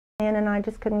Ann and I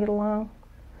just couldn't get along,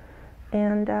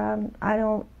 and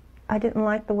I didn't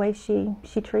like the way she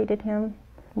treated him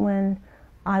when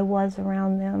I was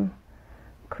around them.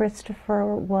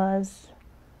 Christopher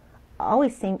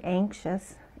always seemed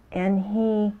anxious, and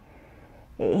he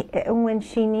when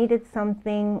she needed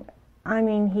something, I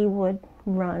mean, he would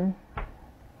run.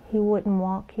 He wouldn't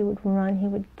walk, he would run, he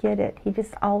would get it. He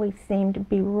just always seemed to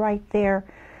be right there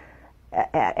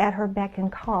at her beck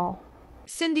and call.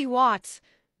 Cindy Watts,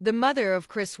 the mother of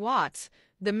Chris Watts,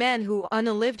 the man who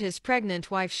unalived his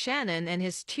pregnant wife Shanann and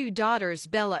his two daughters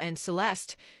Bella and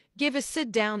Celeste, gave a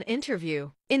sit-down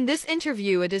interview. In this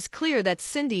interview, it is clear that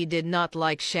Cindy did not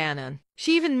like Shanann.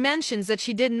 She even mentions that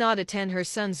she did not attend her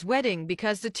son's wedding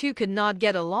because the two could not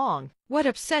get along. What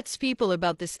upsets people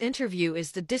about this interview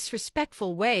is the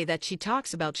disrespectful way that she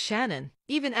talks about Shanann,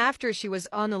 even after she was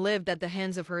unalived at the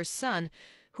hands of her son,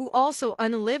 who also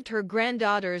unalived her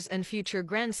granddaughters and future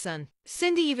grandson.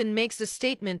 Cindy even makes the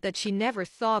statement that she never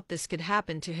thought this could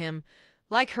happen to him,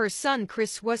 like her son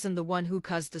Chris wasn't the one who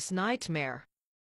caused this nightmare.